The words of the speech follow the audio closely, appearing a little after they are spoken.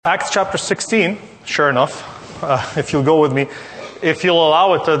Acts chapter 16, sure enough, if you'll go with me. If you'll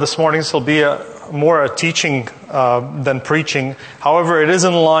allow it this morning, this will be more a teaching than preaching. However, it is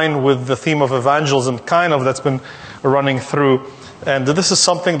in line with the theme of evangelism, kind of, that's been running through. And this is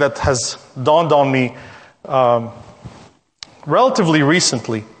something that has dawned on me relatively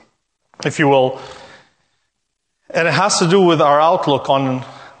recently, if you will. And it has to do with our outlook on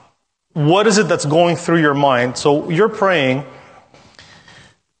what is it that's going through your mind. So you're praying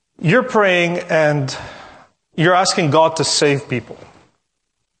and you're asking God to save people.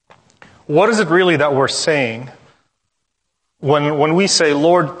 What is it really that we're saying when we say,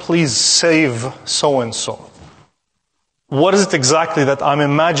 Lord, please save so-and-so? What is it exactly that I'm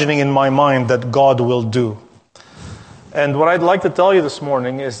imagining in my mind that God will do? And what I'd like to tell you this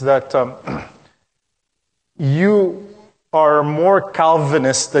morning is that you are more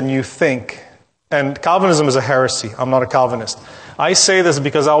Calvinist than you think. And Calvinism is a heresy. I'm not a Calvinist. I say this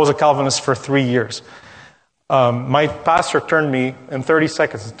because I was a Calvinist for 3 years. My pastor turned me in 30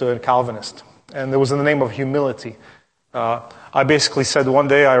 seconds into a Calvinist. And it was in the name of humility. I basically said one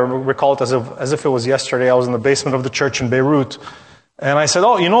day, I recall it as if it was yesterday, I was in the basement of the church in Beirut. And I said,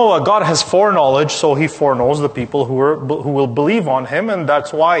 God has foreknowledge, so He foreknows the people who will believe on Him, and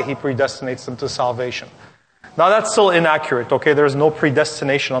that's why He predestinates them to salvation. Now that's still inaccurate, okay? There's no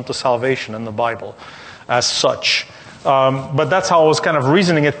predestination unto salvation in the Bible as such. But that's how I was kind of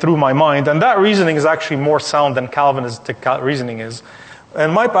reasoning it through my mind. And that reasoning is actually more sound than Calvinistic reasoning is.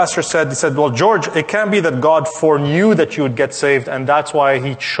 And my pastor said, well, George, it can't be that God foreknew that you would get saved, and that's why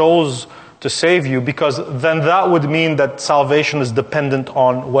He chose to save you, because then that would mean that salvation is dependent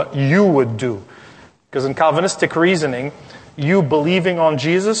on what you would do. Because in Calvinistic reasoning, you believing on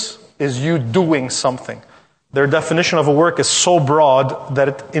Jesus is you doing something. Their definition of a work is so broad that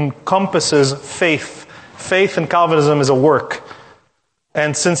it encompasses faith. Faith in Calvinism is a work.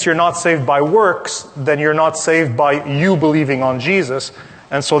 And since you're not saved by works, then you're not saved by you believing on Jesus.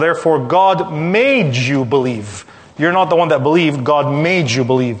 And so therefore God made you believe. You're not the one that believed, God made you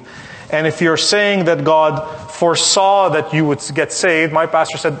believe. And if you're saying that God foresaw that you would get saved, my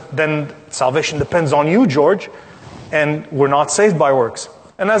pastor said, then salvation depends on you, George. And we're not saved by works.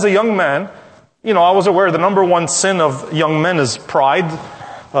 And as a young man, I was aware the number one sin of young men is pride.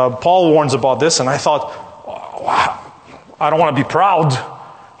 Paul warns about this, and I thought, I don't want to be proud.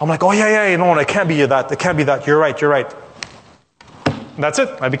 I'm like, it can't be that. It can't be that. You're right. And that's it.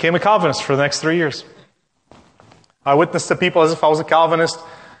 I became a Calvinist for the next 3 years. I witnessed to people as if I was a Calvinist.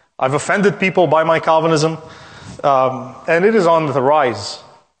 I've offended people by my Calvinism. And it is on the rise.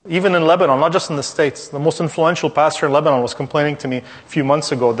 Even in Lebanon, not just in the States. The most influential pastor in Lebanon was complaining to me a few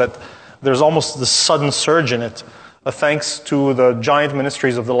months ago that there's almost this sudden surge in it, thanks to the giant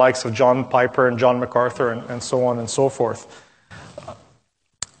ministries of the likes of John Piper and John MacArthur and so on and so forth.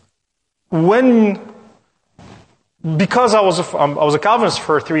 Because I was a Calvinist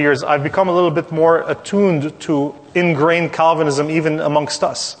for 3 years, I've become a little bit more attuned to ingrained Calvinism even amongst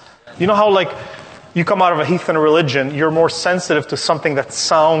us. You know how you come out of a heathen religion, you're more sensitive to something that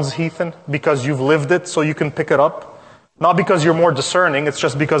sounds heathen because you've lived it, so you can pick it up? Not because you're more discerning, it's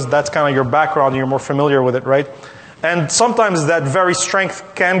just because that's kind of your background and you're more familiar with it, right? And sometimes that very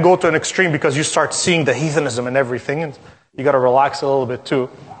strength can go to an extreme because you start seeing the heathenism and everything, and you got to relax a little bit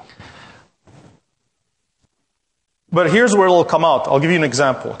too. But here's where it'll come out. I'll give you an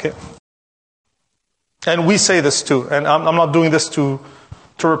example, okay? And we say this too, and I'm not doing this to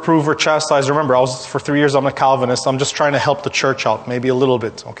reprove or chastise. Remember, for 3 years I'm a Calvinist. I'm just trying to help the church out, maybe a little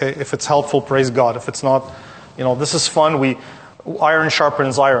bit, okay? If it's helpful, praise God. If it's not, this is fun. Iron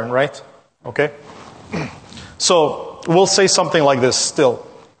sharpens iron, right? Okay? So, we'll say something like this still.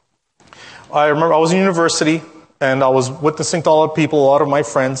 I remember I was in university, and I was witnessing to a lot of people, a lot of my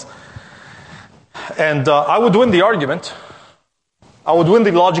friends, and I would win the argument. I would win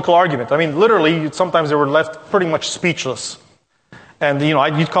the logical argument. I mean, literally, sometimes they were left pretty much speechless. And,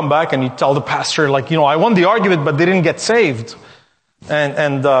 you'd come back and you'd tell the pastor, I won the argument, but they didn't get saved.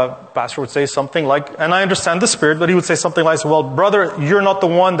 And the pastor would say something like, and I understand the spirit, but he would say something like, well, brother, you're not the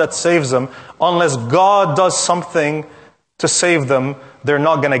one that saves them. Unless God does something to save them, they're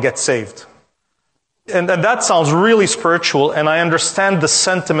not going to get saved. And that sounds really spiritual, and I understand the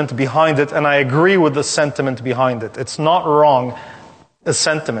sentiment behind it, and I agree with the sentiment behind it. It's not wrong, a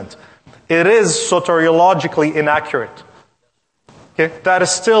sentiment. It is soteriologically inaccurate. Okay? That is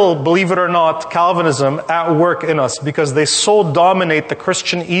still, believe it or not, Calvinism at work in us, because they so dominate the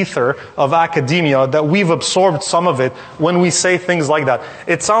Christian ether of academia that we've absorbed some of it when we say things like that.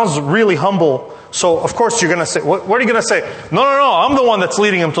 It sounds really humble. So, of course, you're going to say, what are you going to say? No, I'm the one that's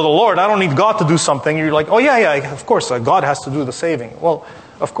leading him to the Lord. I don't need God to do something. You're like, of course, God has to do the saving. Well,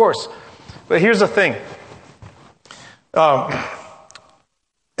 Of course. But here's the thing. And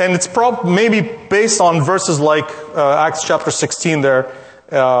it's maybe based on verses like Acts chapter 16 there,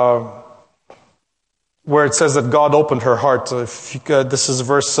 where it says that God opened her heart. This is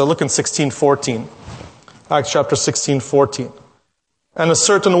verse, look in 16:14. Acts chapter 16:14. And a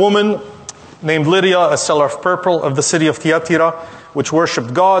certain woman named Lydia, a seller of purple of the city of Thyatira, which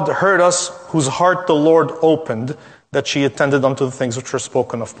worshipped God, heard us, whose heart the Lord opened, that she attended unto the things which were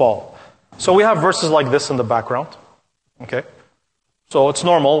spoken of Paul. So we have verses like this in the background. Okay? So it's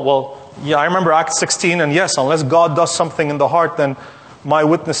normal. Well, yeah, I remember Acts 16, and yes, unless God does something in the heart, then my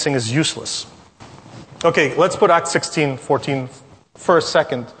witnessing is useless. Okay, let's put Acts 16:14 first,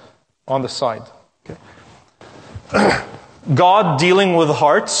 second on the side. Okay. God dealing with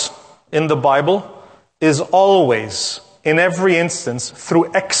hearts in the Bible is always, in every instance,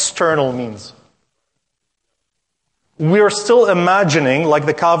 through external means. We are still imagining, like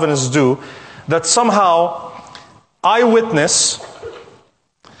the Calvinists do, that somehow I witness,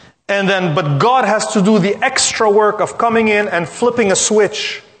 but God has to do the extra work of coming in and flipping a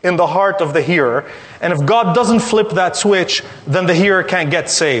switch in the heart of the hearer. And if God doesn't flip that switch, then the hearer can't get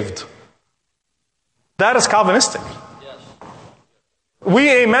saved. That is Calvinistic. We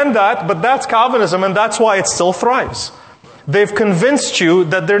amen that, but that's Calvinism, and that's why it still thrives. They've convinced you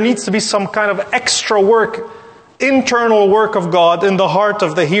that there needs to be some kind of extra work, internal work of God in the heart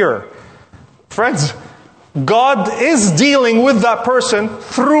of the hearer. Friends, God is dealing with that person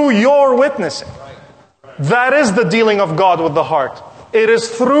through your witnessing. That is the dealing of God with the heart. It is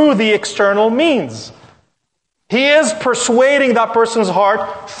through the external means. He is persuading that person's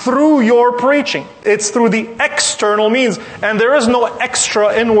heart through your preaching. It's through the external means. And there is no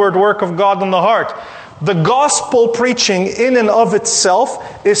extra inward work of God in the heart. The gospel preaching in and of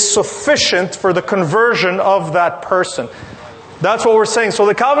itself is sufficient for the conversion of that person. That's what we're saying. So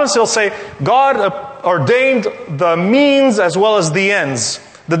the Calvinists will say, God ordained the means as well as the ends.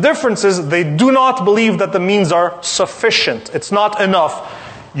 The difference is they do not believe that the means are sufficient. It's not enough.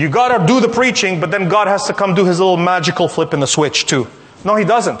 You got to do the preaching, but then God has to come do His little magical flip in the switch too. No, He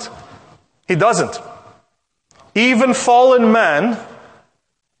doesn't. He doesn't. Even fallen man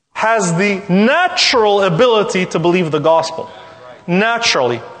has the natural ability to believe the gospel.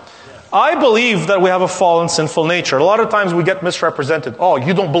 Naturally. I believe that we have a fallen, sinful nature. A lot of times we get misrepresented. Oh,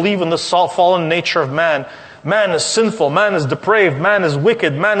 you don't believe in the fallen nature of man. Man is sinful. Man is depraved. Man is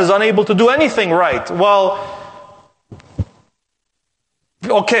wicked. Man is unable to do anything right. Well,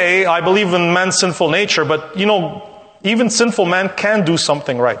 okay, I believe in man's sinful nature, but even sinful man can do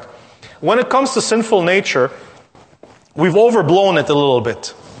something right. When it comes to sinful nature, we've overblown it a little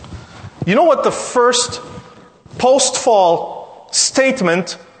bit. You know what the first post-fall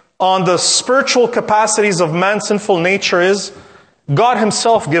statement on the spiritual capacities of man's sinful nature is? God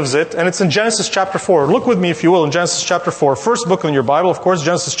Himself gives it, and it's in Genesis chapter 4. Look with me, if you will, in Genesis chapter 4. First book in your Bible, of course,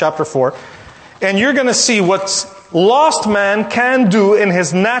 Genesis chapter 4. And you're going to see what lost man can do in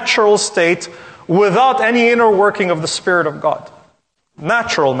his natural state without any inner working of the Spirit of God.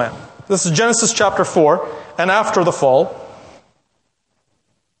 Natural man. This is Genesis chapter 4, and after the fall.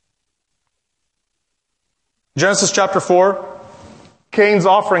 Genesis chapter 4, Cain's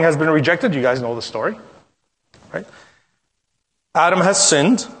offering has been rejected. You guys know the story, right? Adam has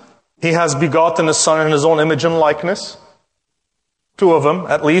sinned. He has begotten a son in his own image and likeness. Two of them,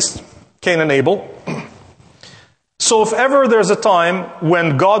 at least, Cain and Abel. So if ever there's a time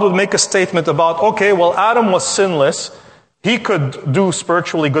when God would make a statement about, okay, well, Adam was sinless, he could do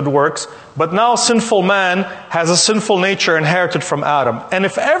spiritually good works, but now sinful man has a sinful nature inherited from Adam. And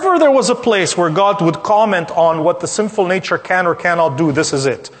if ever there was a place where God would comment on what the sinful nature can or cannot do, this is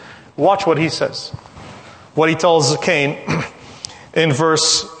it. Watch what He says. What He tells Cain in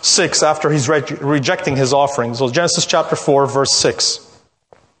verse 6 after he's rejecting his offering. So Genesis chapter 4, verse 6.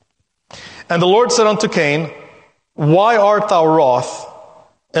 And the Lord said unto Cain, Why art thou wroth,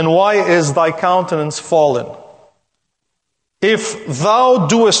 and why is thy countenance fallen? If thou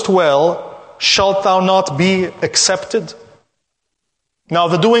doest well, shalt thou not be accepted? Now,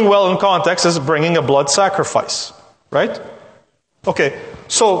 the doing well in context is bringing a blood sacrifice, right? Okay,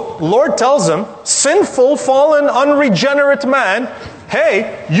 so Lord tells him, sinful, fallen, unregenerate man,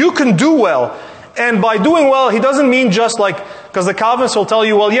 hey, you can do well. And by doing well, He doesn't mean just because the Calvinists will tell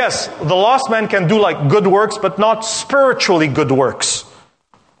you, well, yes, the lost man can do good works, but not spiritually good works.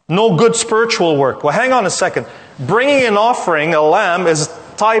 No good spiritual work. Well, hang on a second. Bringing an offering, a lamb, is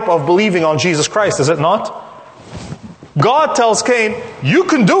a type of believing on Jesus Christ, is it not? God tells Cain, you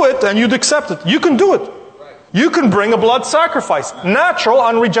can do it and you'd accept it. You can do it. You can bring a blood sacrifice. Natural,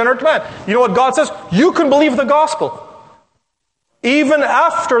 unregenerate man. You know what God says? You can believe the gospel. Even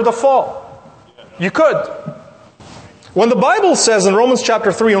after the fall. You could. When the Bible says in Romans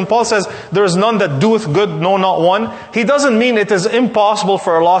chapter 3, when Paul says, there is none that doeth good, no, not one, he doesn't mean it is impossible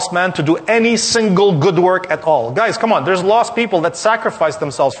for a lost man to do any single good work at all. Guys, come on, there's lost people that sacrifice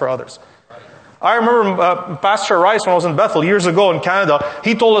themselves for others. I remember Pastor Rice, when I was in Bethel years ago in Canada,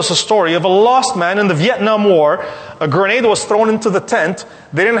 he told us a story of a lost man in the Vietnam War. A grenade was thrown into the tent.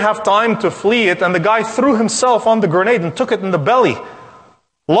 They didn't have time to flee it, and the guy threw himself on the grenade and took it in the belly.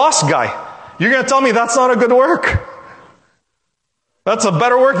 Lost guy. You're going to tell me that's not a good work? That's a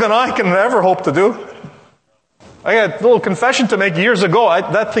better work than I can ever hope to do. I got a little confession to make years ago.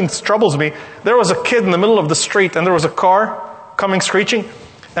 That thing troubles me. There was a kid in the middle of the street, and there was a car coming screeching.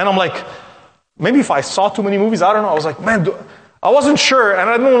 And I'm like, maybe if I saw too many movies, I don't know. I was like, man, I wasn't sure. And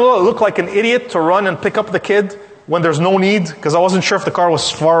I didn't want to look like an idiot to run and pick up the kid when there's no need, because I wasn't sure if the car was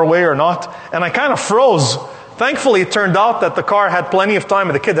far away or not. And I kind of froze. Thankfully, it turned out that the car had plenty of time,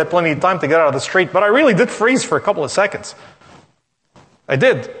 and the kid had plenty of time to get out of the street. But I really did freeze for a couple of seconds. I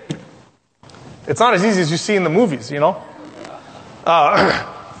did. It's not as easy as you see in the movies, you know.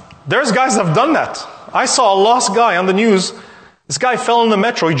 There's guys that have done that. I saw a lost guy on the news. This guy fell in the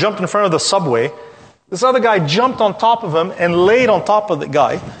metro. He jumped in front of the subway. This other guy jumped on top of him and laid on top of the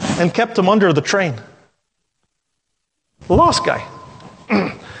guy and kept him under the train. Lost guy.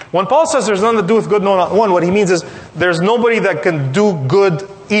 When Paul says there's none that doeth good, no, not one, what he means is there's nobody that can do good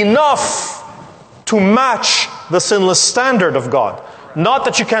enough to match the sinless standard of God. Not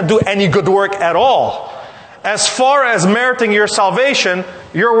that you can't do any good work at all. As far as meriting your salvation,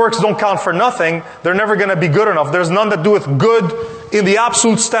 your works don't count for nothing. They're never going to be good enough. There's none that doeth good in the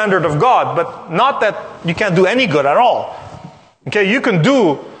absolute standard of God. But not that you can't do any good at all. Okay, you can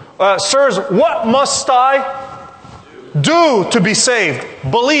do, sirs, what must I do to be saved?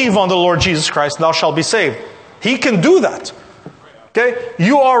 Believe on the Lord Jesus Christ, and thou shalt be saved. He can do that. Okay?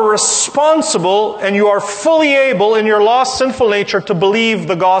 You are responsible and you are fully able in your lost sinful nature to believe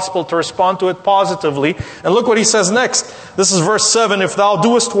the gospel, to respond to it positively. And look what he says next. This is verse 7. If thou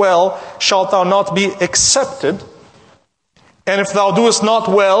doest well, shalt thou not be accepted. And if thou doest not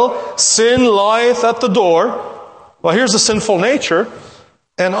well, sin lieth at the door. Well, here's the sinful nature.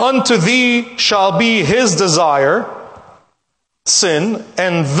 And unto thee shall be his desire, sin,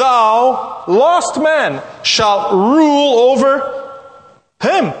 and thou, lost man, shalt rule over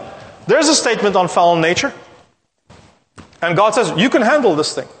him. There's a statement on fallen nature. And God says, you can handle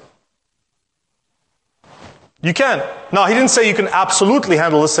this thing. You can. Now, he didn't say you can absolutely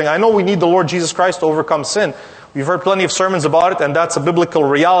handle this thing. I know we need the Lord Jesus Christ to overcome sin. We've heard plenty of sermons about it, and that's a biblical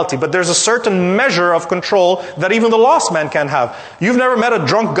reality. But there's a certain measure of control that even the lost man can have. You've never met a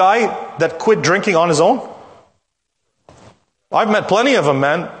drunk guy that quit drinking on his own? I've met plenty of them,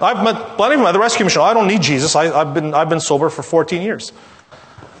 man. I've met plenty of them at the rescue mission. I don't need Jesus. I've been sober for 14 years.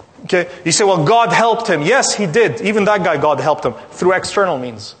 Okay, you say, well, God helped him. Yes, he did. Even that guy, God helped him through external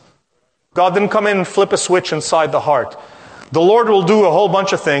means. God didn't come in and flip a switch inside the heart. The Lord will do a whole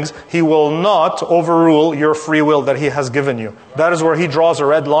bunch of things. He will not overrule your free will that He has given you. That is where He draws a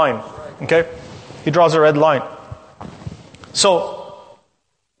red line. Okay? He draws a red line. So,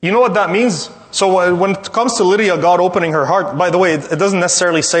 you know what that means? So when it comes to Lydia, God opening her heart, by the way, it doesn't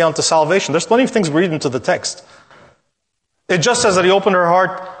necessarily say unto salvation. There's plenty of things we read into the text. It just says that He opened her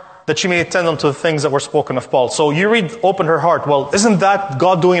heart that she may attend unto the things that were spoken of Paul. So you read, open her heart. Well, isn't that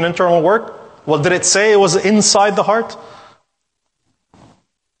God doing an internal work? Well, did it say it was inside the heart?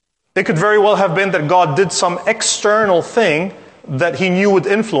 It could very well have been that God did some external thing that He knew would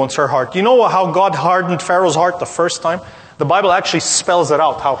influence her heart. You know how God hardened Pharaoh's heart the first time? The Bible actually spells it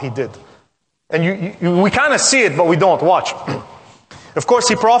out how He did. And we kind of see it, but we don't. Watch. Of course,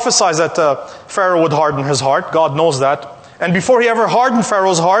 He prophesies that Pharaoh would harden his heart. God knows that. And before He ever hardened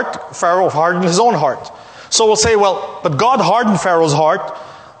Pharaoh's heart, Pharaoh hardened his own heart. So we'll say, well, but God hardened Pharaoh's heart.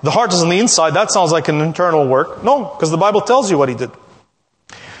 The heart is on the inside. That sounds like an internal work. No, because the Bible tells you what He did.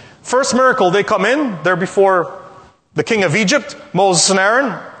 First miracle, they come in. They're before the king of Egypt, Moses and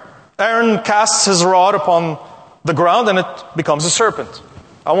Aaron. Aaron casts his rod upon the ground and it becomes a serpent.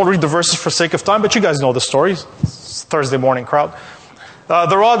 I won't read the verses for sake of time, but you guys know the story. It's Thursday morning crowd.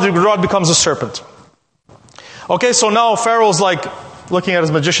 The rod becomes a serpent. Okay, so now Pharaoh's like looking at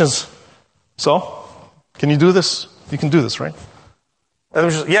his magicians. So, can you do this? You can do this, right? And they're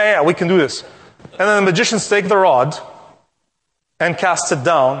just, yeah, we can do this. And then the magicians take the rod and cast it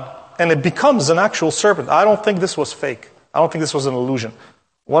down, and it becomes an actual serpent. I don't think this was fake. I don't think this was an illusion.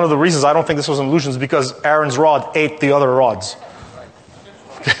 One of the reasons I don't think this was an illusion is because Aaron's rod ate the other rods.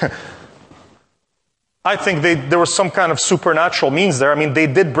 I think there was some kind of supernatural means there. I mean, they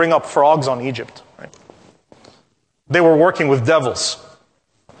did bring up frogs on Egypt. Right? They were working with devils.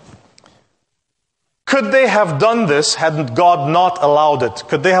 Could they have done this had God not allowed it?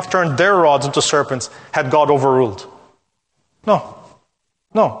 Could they have turned their rods into serpents had God overruled? No.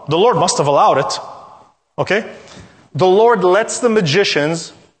 No. The Lord must have allowed it. Okay? The Lord lets the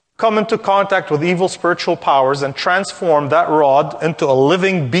magicians come into contact with evil spiritual powers and transform that rod into a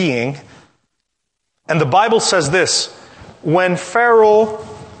living being. And the Bible says this, when Pharaoh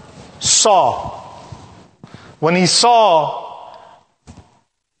saw, when he saw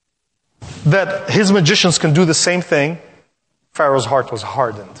that his magicians can do the same thing, Pharaoh's heart was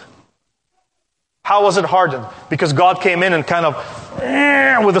hardened. How was it hardened? Because God came in and kind of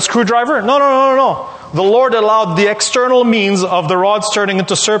with a screwdriver? No. The Lord allowed the external means of the rods turning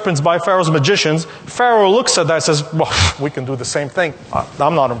into serpents by Pharaoh's magicians. Pharaoh looks at that and says, well, we can do the same thing.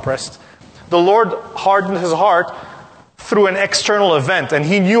 I'm not impressed. The Lord hardened his heart through an external event, and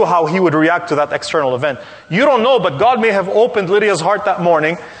he knew how he would react to that external event. You don't know, but God may have opened Lydia's heart that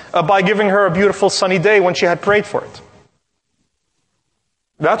morning by giving her a beautiful sunny day when she had prayed for it.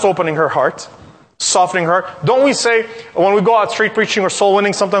 That's opening her heart, softening her. Don't we say, when we go out street preaching or soul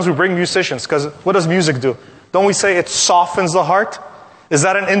winning, sometimes we bring musicians, because what does music do? Don't we say it softens the heart? Is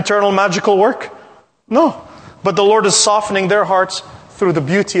that an internal magical work? No. But the Lord is softening their hearts through the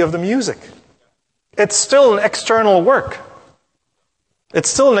beauty of the music. It's still an external work. It's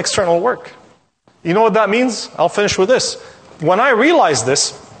still an external work. You know what that means? I'll finish with this. When I realized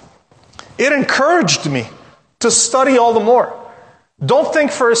this, it encouraged me to study all the more. Don't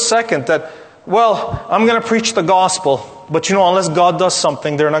think for a second that, well, I'm going to preach the gospel, but unless God does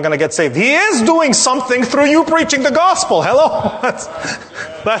something, they're not going to get saved. He is doing something through you preaching the gospel. Hello?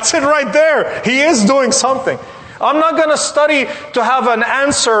 That's it right there. He is doing something. I'm not going to study to have an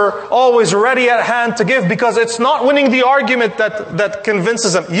answer always ready at hand to give, because it's not winning the argument that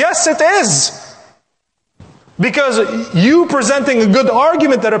convinces them. Yes, it is. Because you presenting a good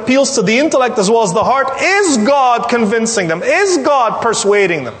argument that appeals to the intellect as well as the heart is God convincing them, is God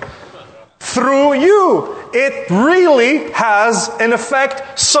persuading them. Through you, it really has an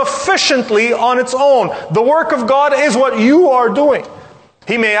effect sufficiently on its own. The work of God is what you are doing.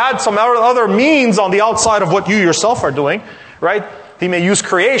 He may add some other means on the outside of what you yourself are doing, right? He may use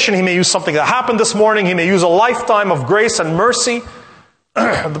creation. He may use something that happened this morning. He may use a lifetime of grace and mercy.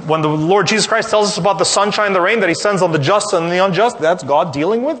 When the Lord Jesus Christ tells us about the sunshine, the rain that He sends on the just and the unjust, that's God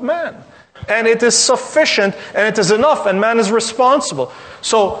dealing with man. And it is sufficient and it is enough, and man is responsible.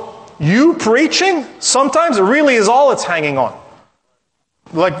 So you preaching, sometimes it really is all it's hanging on.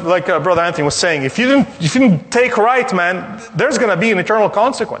 Like Brother Anthony was saying, if you didn't take right, man, there's going to be an eternal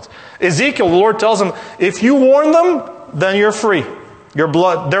consequence. Ezekiel, the Lord tells him, if you warn them, then you're free. Their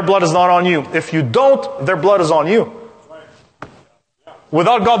blood is not on you. If you don't, their blood is on you.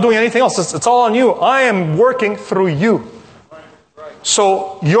 Without God doing anything else, it's all on you. I am working through you.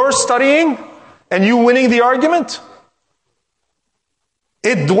 So you're studying and you winning the argument,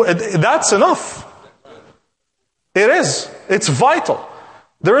 that's enough. It is. It's vital.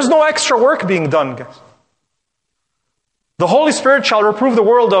 There is no extra work being done, guys. The Holy Spirit shall reprove the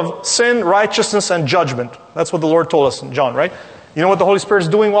world of sin, righteousness, and judgment. That's what the Lord told us in John, right? You know what the Holy Spirit is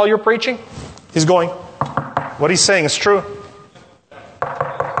doing while you're preaching? He's going, what He's saying is true.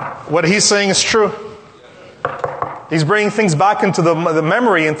 What He's saying is true. He's bringing things back into the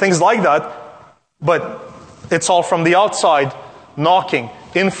memory and things like that. But it's all from the outside, knocking,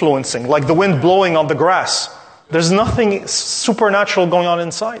 influencing, like the wind blowing on the grass. There's nothing supernatural going on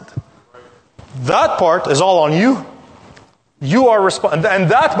inside. That part is all on you. You are responsible.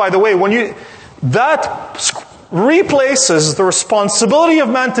 And that, by the way, that replaces the responsibility of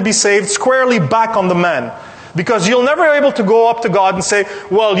man to be saved squarely back on the man. Because you'll never be able to go up to God and say,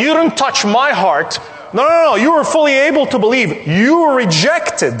 well, you didn't touch my heart. No. You were fully able to believe. You were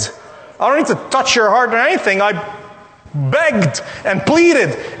rejected. I don't need to touch your heart or anything. I begged and pleaded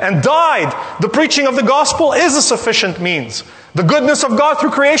and died. The preaching of the gospel is a sufficient means. The goodness of God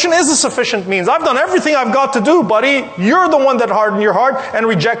through creation is a sufficient means. I've done everything I've got to do, buddy. You're the one that hardened your heart and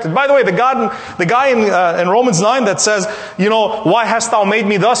rejected. By the way, the guy in Romans 9 that says, why hast thou made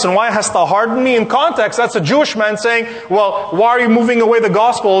me thus and why hast thou hardened me? In context, that's a Jewish man saying, well, why are you moving away the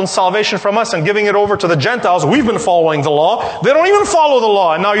gospel and salvation from us and giving it over to the Gentiles? We've been following the law. They don't even follow the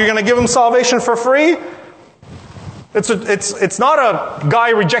law. And now you're going to give them salvation for free? It's not a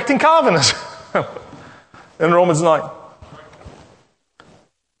guy rejecting Calvinism in Romans 9.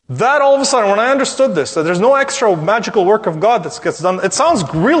 That all of a sudden, when I understood this, that there's no extra magical work of God that gets done, it sounds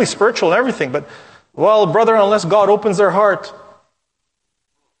really spiritual and everything, but, well, brother, unless God opens their heart,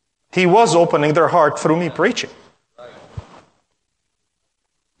 He was opening their heart through me preaching.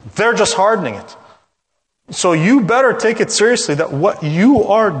 They're just hardening it. So you better take it seriously that what you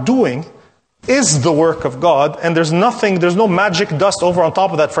are doing is the work of God, and there's no magic dust over on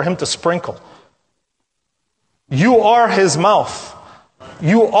top of that for him to sprinkle. You are his mouth.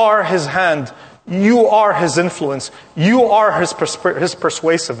 You are his hand. You are his influence. You are his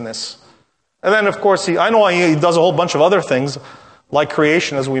persuasiveness. And then, of course, I know he does a whole bunch of other things, like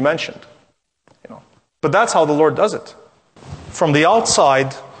creation, as we mentioned. But that's how the Lord does it. From the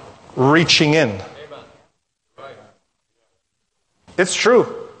outside, reaching in. It's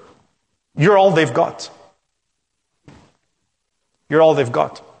true. You're all they've got. You're all they've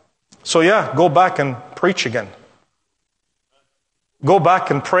got. So yeah, go back and preach again. Go back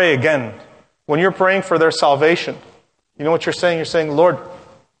and pray again. When you're praying for their salvation, you know what you're saying? You're saying, Lord,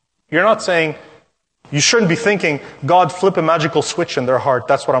 you're not saying, you shouldn't be thinking, God, flip a magical switch in their heart.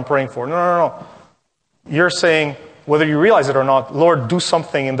 That's what I'm praying for. No. You're saying, whether you realize it or not, Lord, do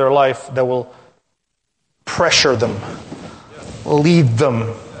something in their life that will pressure them, lead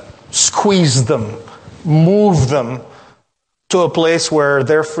them, squeeze them, move them to a place where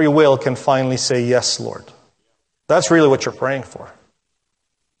their free will can finally say, yes, Lord. That's really what you're praying for.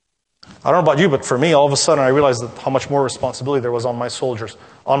 I don't know about you, but for me, all of a sudden I realized that how much more responsibility there was on my shoulders.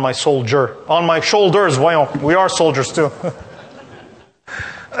 Voyons, we are soldiers too.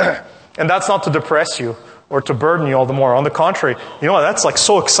 And that's not to depress you or to burden you all the more. On the contrary, you know what, that's like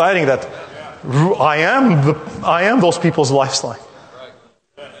so exciting that I am those people's lifeline.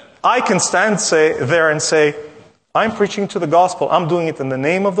 I can stand there and say, I'm preaching to the gospel. I'm doing it in the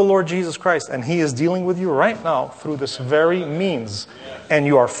name of the Lord Jesus Christ. And he is dealing with you right now through this very means. And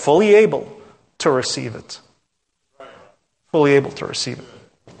you are fully able to receive it. Fully able to receive it.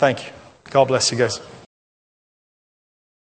 Thank you. God bless you guys.